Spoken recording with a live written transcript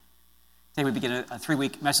Today we begin a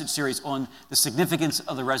 3-week message series on the significance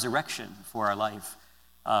of the resurrection for our life.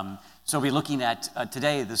 So we'll be looking at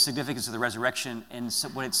today the significance of the resurrection and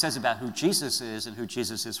what it says about who Jesus is and who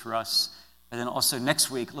Jesus is for us. And then also next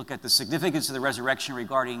week, look at the significance of the resurrection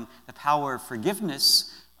regarding the power of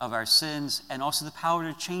forgiveness of our sins and also the power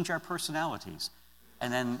to change our personalities.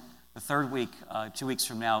 And then the third week, 2 weeks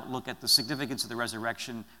from now, look at the significance of the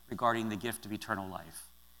resurrection regarding the gift of eternal life.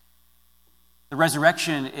 The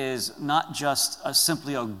resurrection is not just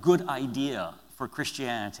simply a good idea for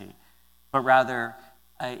Christianity, but rather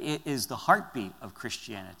it is the heartbeat of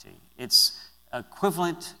Christianity. It's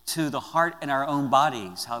equivalent to the heart in our own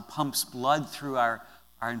bodies, how it pumps blood through our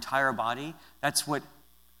entire body. That's what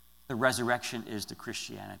the resurrection is to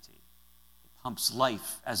Christianity. It pumps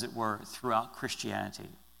life, as it were, throughout Christianity.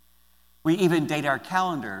 We even date our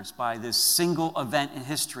calendars by this single event in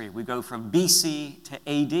history. We go from BC to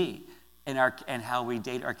AD. And how we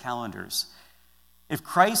date our calendars. If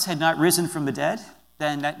Christ had not risen from the dead,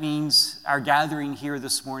 then that means our gathering here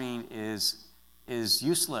this morning is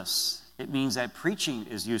useless. It means that preaching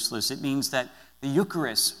is useless. It means that the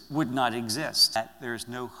Eucharist would not exist, that there's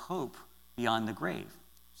no hope beyond the grave.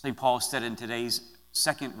 St. Paul said in today's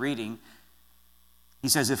second reading, he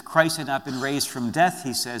says, if Christ had not been raised from death,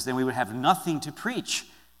 he says, then we would have nothing to preach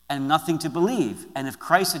and nothing to believe. And if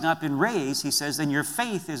Christ had not been raised, he says, then your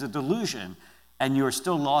faith is a delusion and you are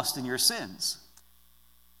still lost in your sins.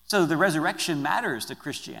 So the resurrection matters to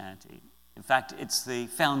Christianity. In fact, it's the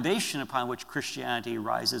foundation upon which Christianity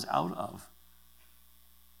rises out of.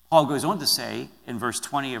 Paul goes on to say in verse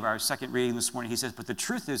 20 of our second reading this morning, he says, but the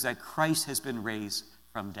truth is that Christ has been raised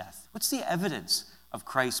from death. What's the evidence of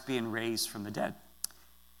Christ being raised from the dead?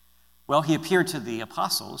 Well, he appeared to the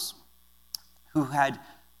apostles who had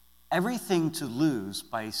everything to lose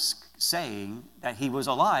by saying that he was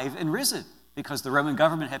alive and risen, because the Roman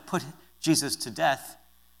government had put Jesus to death.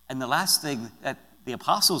 And the last thing that the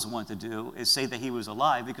apostles want to do is say that he was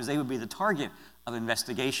alive, because they would be the target of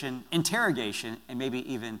investigation, interrogation, and maybe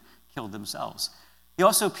even killed themselves. He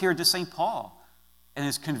also appeared to St. Paul in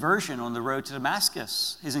his conversion on the road to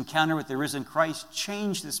Damascus. His encounter with the risen Christ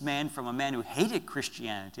changed this man from a man who hated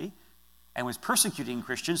Christianity and was persecuting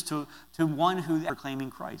Christians to one who was proclaiming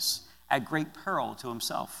Christ at great peril to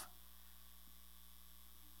himself.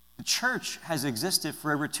 The church has existed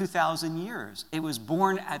for over 2,000 years. It was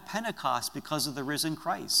born at Pentecost because of the risen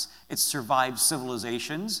Christ. It survived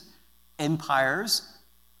civilizations, empires,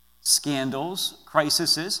 scandals,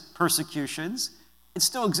 crises, persecutions. It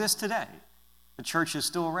still exists today. The church is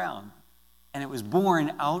still around. And it was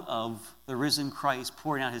born out of the risen Christ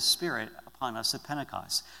pouring out his Spirit upon us at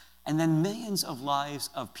Pentecost. And then millions of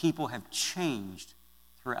lives of people have changed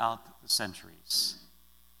throughout the centuries.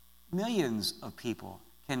 Millions of people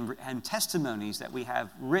and testimonies that we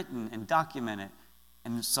have written and documented,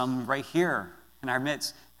 and some right here in our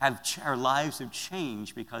midst, our lives have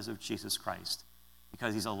changed because of Jesus Christ,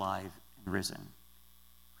 because he's alive and risen.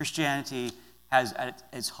 Christianity has at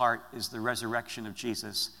its heart is the resurrection of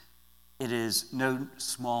Jesus. It is no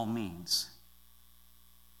small means.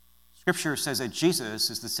 Scripture says that Jesus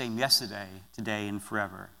is the same yesterday, today, and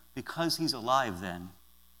forever. Because he's alive then,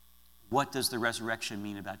 what does the resurrection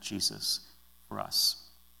mean about Jesus for us?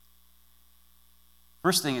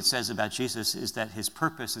 First thing it says about Jesus is that his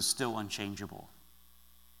purpose is still unchangeable.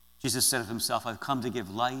 Jesus said of himself, I've come to give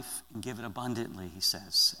life and give it abundantly, he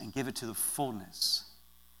says, and give it to the fullness.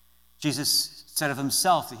 Jesus said of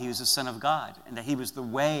himself that he was the Son of God and that he was the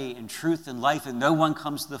way and truth and life, and no one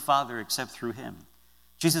comes to the Father except through him.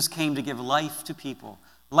 Jesus came to give life to people,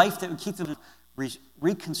 life that would keep them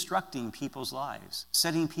reconstructing people's lives,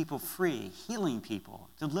 setting people free, healing people,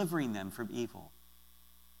 delivering them from evil.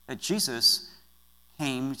 That Jesus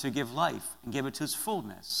came to give life and give it to its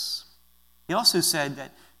fullness. He also said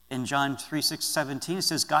that in John 3:17, it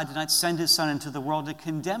says, God did not send his Son into the world to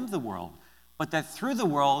condemn the world, but that through the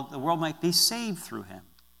world might be saved through him.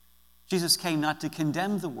 Jesus came not to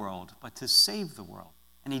condemn the world, but to save the world.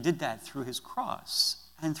 And he did that through his cross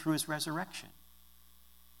and through his resurrection.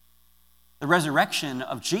 The resurrection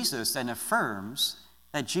of Jesus then affirms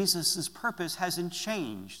that Jesus' purpose hasn't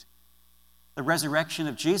changed. The resurrection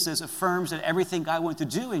of Jesus affirms that everything God wants to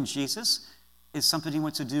do in Jesus is something he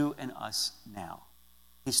wants to do in us now.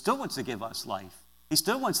 He still wants to give us life. He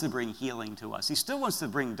still wants to bring healing to us. He still wants to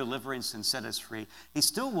bring deliverance and set us free. He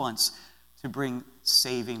still wants to bring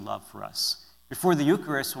saving love for us. Before the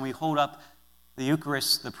Eucharist, when we hold up the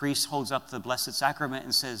Eucharist, the priest holds up the Blessed Sacrament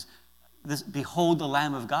and says, behold the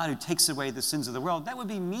Lamb of God who takes away the sins of the world. That would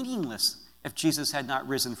be meaningless if Jesus had not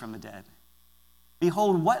risen from the dead.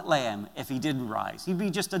 Behold what lamb if he didn't rise? He'd be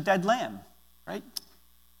just a dead lamb, right?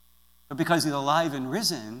 But because he's alive and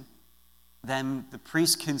risen, then the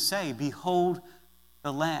priest can say, behold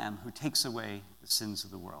the Lamb who takes away the sins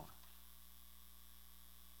of the world.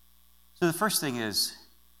 So the first thing is,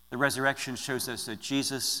 the resurrection shows us that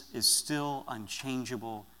Jesus is still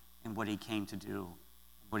unchangeable in what he came to do,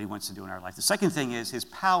 what he wants to do in our life. The second thing is, his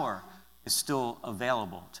power is still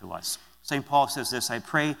available to us. St. Paul says this, I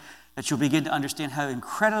pray that you'll begin to understand how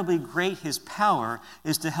incredibly great his power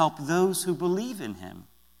is to help those who believe in him.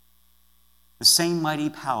 The same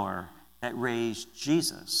mighty power that raised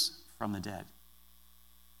Jesus from the dead.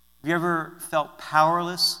 Have you ever felt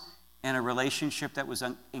powerless in a relationship that was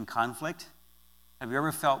in conflict? Have you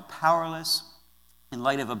ever felt powerless in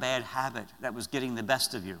light of a bad habit that was getting the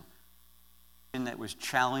best of you? And that was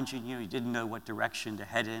challenging you, you didn't know what direction to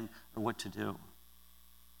head in or what to do.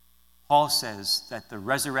 Paul says that the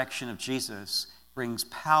resurrection of Jesus brings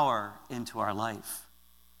power into our life.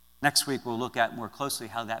 Next week we'll look at more closely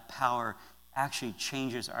how that power actually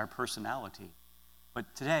changes our personality.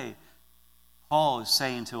 But today, Paul is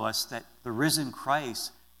saying to us that the risen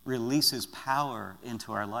Christ releases power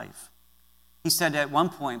into our life. He said at one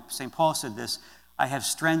point, St. Paul said this, I have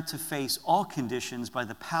strength to face all conditions by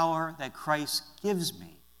the power that Christ gives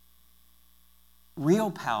me.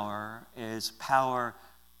 Real power is power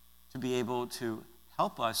to be able to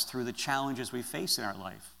help us through the challenges we face in our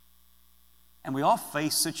life. And we all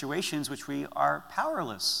face situations which we are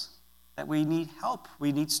powerless, that we need help,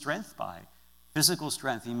 we need strength by. Physical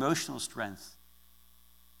strength, emotional strength,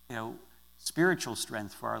 spiritual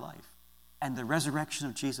strength for our life. And the resurrection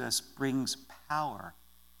of Jesus brings power.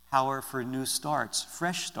 Power for new starts,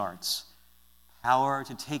 fresh starts. Power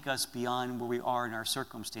to take us beyond where we are in our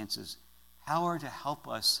circumstances. Power to help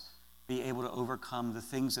us be able to overcome the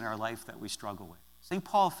things in our life that we struggle with. St.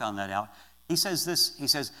 Paul found that out. He says this, he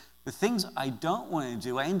says, the things I don't want to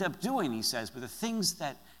do, I end up doing, he says, but the things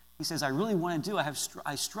that, he says, I really want to do,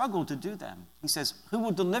 I struggle to do them. He says, who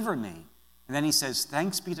will deliver me? And then he says,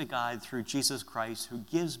 thanks be to God through Jesus Christ who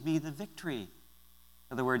gives me the victory. In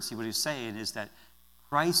other words, what he's saying is that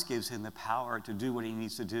Christ gives him the power to do what he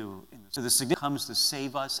needs to do. So the significance comes to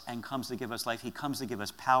save us and comes to give us life. He comes to give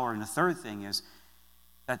us power. And the third thing is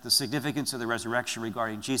that the significance of the resurrection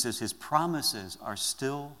regarding Jesus, his promises are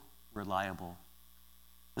still reliable.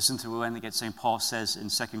 Listen to what St. Paul says in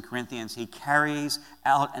 2 Corinthians. He carries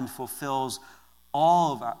out and fulfills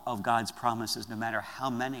all of God's promises, no matter how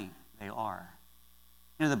many they are.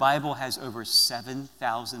 The Bible has over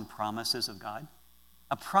 7,000 promises of God.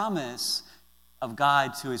 A promise of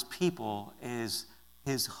God to his people is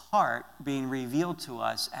his heart being revealed to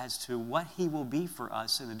us as to what he will be for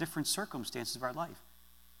us in the different circumstances of our life.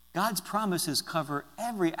 God's promises cover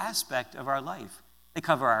every aspect of our life. They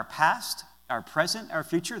cover our past, our present, our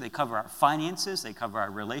future. They cover our finances. They cover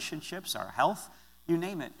our relationships, our health, you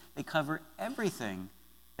name it. They cover everything.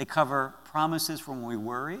 They cover promises from when we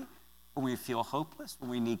worry, when we feel hopeless, when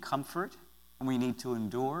we need comfort, when we need to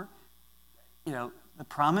endure. The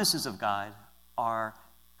promises of God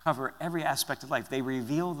cover every aspect of life. They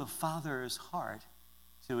reveal the Father's heart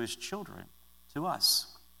to his children, to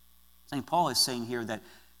us. St. Paul is saying here that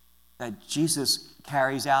Jesus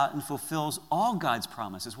carries out and fulfills all God's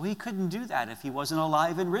promises. Well, he couldn't do that if he wasn't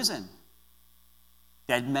alive and risen.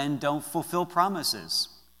 Dead men don't fulfill promises.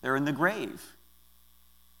 They're in the grave.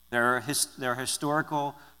 They're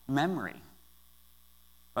historical memory.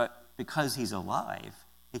 But because he's alive,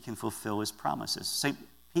 he can fulfill his promises. St.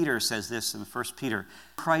 Peter says this in 1 Peter,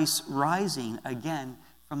 Christ rising again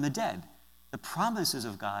from the dead. The promises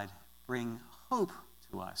of God bring hope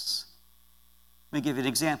to us. Let me give you an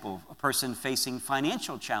example. A person facing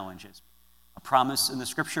financial challenges. A promise in the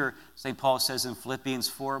scripture, St. Paul says in Philippians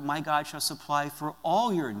 4, my God shall supply for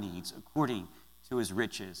all your needs according to his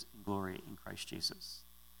riches and glory in Christ Jesus.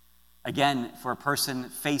 Again, for a person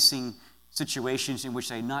facing situations in which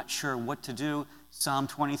they're not sure what to do, Psalm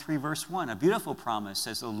 23, verse 1, a beautiful promise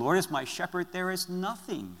says, the Lord is my shepherd, there is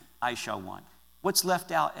nothing I shall want. What's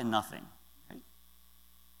left out? And nothing. Right?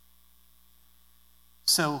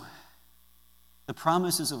 So, the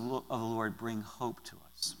promises of the Lord bring hope to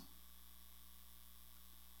us.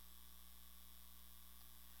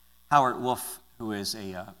 Howard Wolf, who was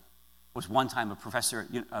one time a professor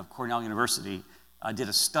of Cornell University, did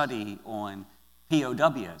a study on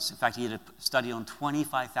POWs. In fact, he did a study on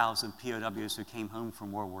 25,000 POWs who came home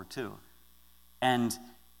from World War II. And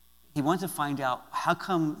he wanted to find out how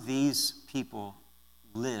come these people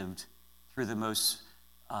lived through the most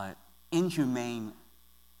inhumane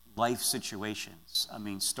life situations. I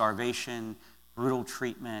mean, starvation, brutal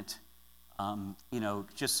treatment,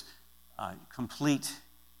 just complete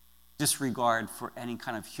disregard for any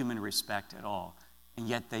kind of human respect at all. and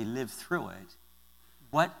yet they lived through it.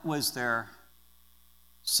 What was their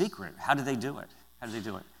secret? How did they do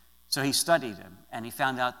it? So he studied him, and he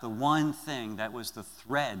found out the one thing that was the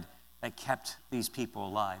thread that kept these people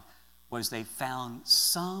alive was they found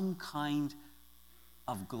some kind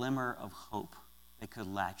of glimmer of hope they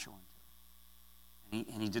could latch onto.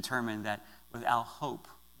 And he determined that without hope,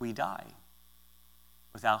 we die.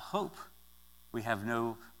 Without hope, we have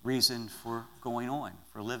no reason for going on,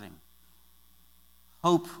 for living.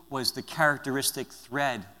 Hope was the characteristic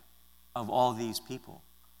thread of all these people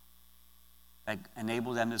that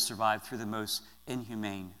enabled them to survive through the most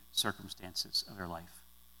inhumane circumstances of their life.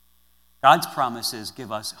 God's promises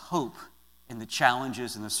give us hope in the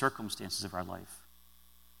challenges and the circumstances of our life.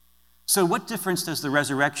 So what difference does the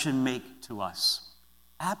resurrection make to us?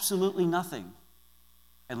 Absolutely nothing,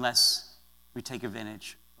 unless we take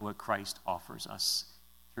advantage of what Christ offers us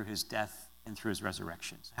through his death and through his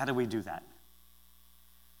resurrection. So how do we do that?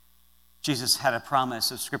 Jesus had a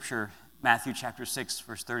promise of Scripture, Matthew chapter 6,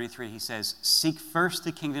 verse 33. He says, "Seek first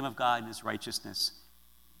the kingdom of God and his righteousness.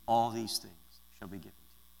 All these things shall be given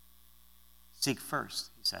to you." Seek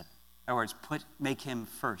first, he said. In other words, make him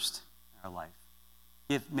first in our life.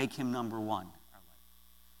 Make him number one in our life.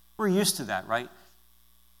 We're used to that, right?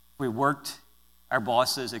 We worked, our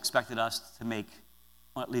bosses expected us to make,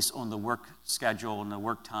 at least on the work schedule and the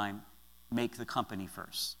work time, make the company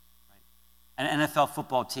first. Right? An NFL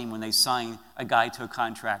football team, when they sign a guy to a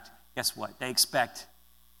contract, guess what? They expect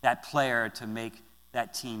that player to make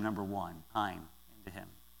that team number one, time into him.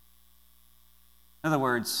 In other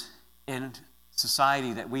words, in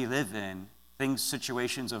society that we live in,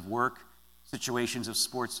 situations of work, situations of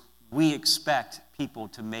sports, we expect people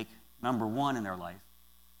to make number one in their life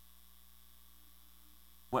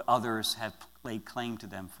what others have laid claim to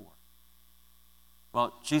them for.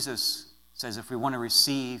 Well, Jesus says if we want to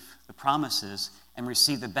receive the promises and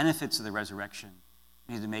receive the benefits of the resurrection,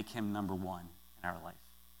 we need to make him number one in our life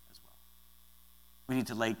as well. We need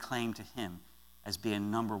to lay claim to him as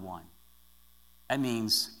being number one. That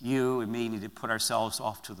means you and me need to put ourselves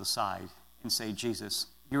off to the side and say, Jesus,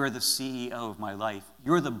 you're the CEO of my life.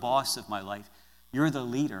 You're the boss of my life. You're the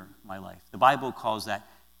leader of my life. The Bible calls that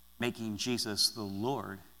making Jesus the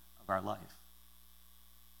Lord of our life.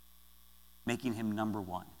 Making him number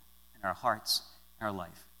one in our hearts, in our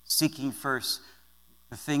life. Seeking first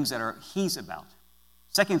the things that he's about.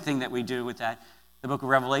 Second thing that we do with that, the book of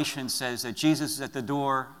Revelation says that Jesus is at the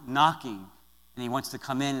door knocking, and he wants to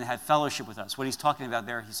come in and have fellowship with us. What he's talking about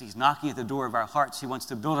there, he's knocking at the door of our hearts. He wants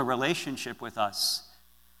to build a relationship with us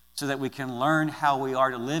so that we can learn how we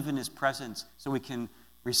are to live in his presence, so we can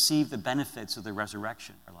receive the benefits of the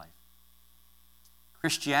resurrection in our life.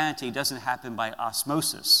 Christianity doesn't happen by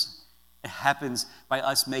osmosis. It happens by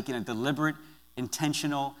us making a deliberate,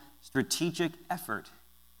 intentional, strategic effort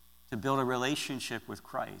to build a relationship with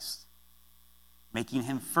Christ, making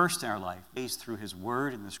him first in our life, based through his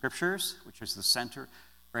word and the scriptures, which is the center,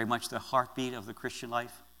 very much the heartbeat of the Christian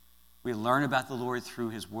life. We learn about the Lord through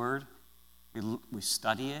his word. We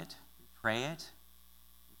study it, we pray it,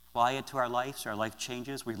 we apply it to our life so our life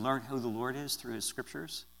changes. We learn who the Lord is through his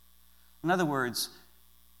scriptures. In other words,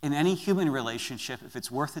 in any human relationship, if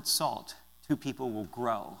it's worth its salt, two people will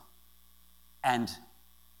grow and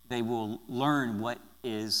they will learn what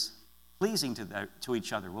is pleasing to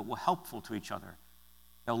each other, what will be helpful to each other.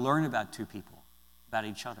 They'll learn about two people, about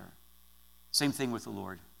each other. Same thing with the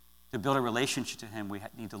Lord. To build a relationship to him, we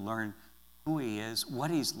need to learn who he is,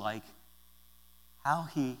 what he's like, how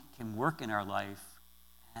he can work in our life,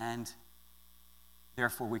 and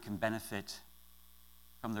therefore we can benefit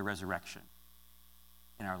from the resurrection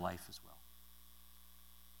in our life as well.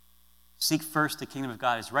 Seek first the kingdom of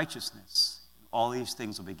God, his righteousness, and all these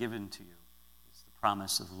things will be given to you. It's the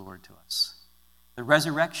promise of the Lord to us. The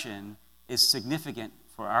resurrection is significant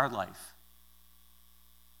for our life,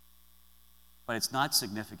 but it's not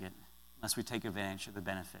significant unless we take advantage of the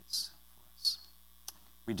benefits for us.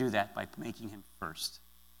 We do that by making him first,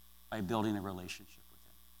 by building a relationship with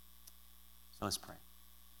him. So let's pray.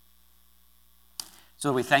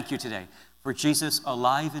 So we thank you today for Jesus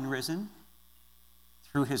alive and risen.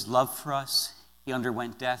 Through his love for us, he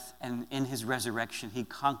underwent death, and in his resurrection, he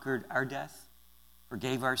conquered our death,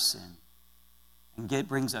 forgave our sin, and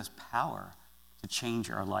brings us power to change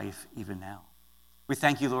our life even now. We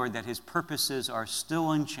thank you, Lord, that his purposes are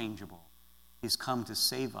still unchangeable. He's come to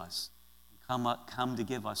save us, come to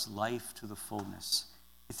give us life to the fullness.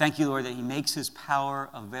 We thank you, Lord, that he makes his power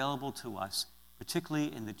available to us,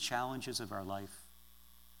 particularly in the challenges of our life.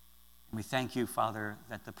 And we thank you, Father,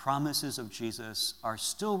 that the promises of Jesus are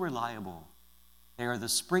still reliable. They are the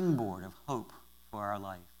springboard of hope for our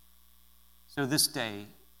life. So this day,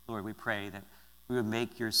 Lord, we pray that we would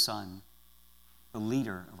make your Son the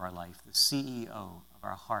leader of our life, the CEO of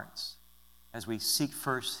our hearts, as we seek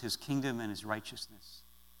first his kingdom and his righteousness.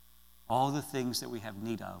 All the things that we have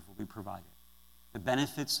need of will be provided. The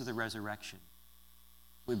benefits of the resurrection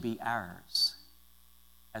would be ours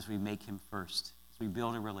as we make him first, as we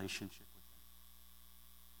build a relationship with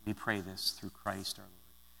him. We pray this through Christ our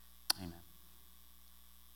Lord. Amen.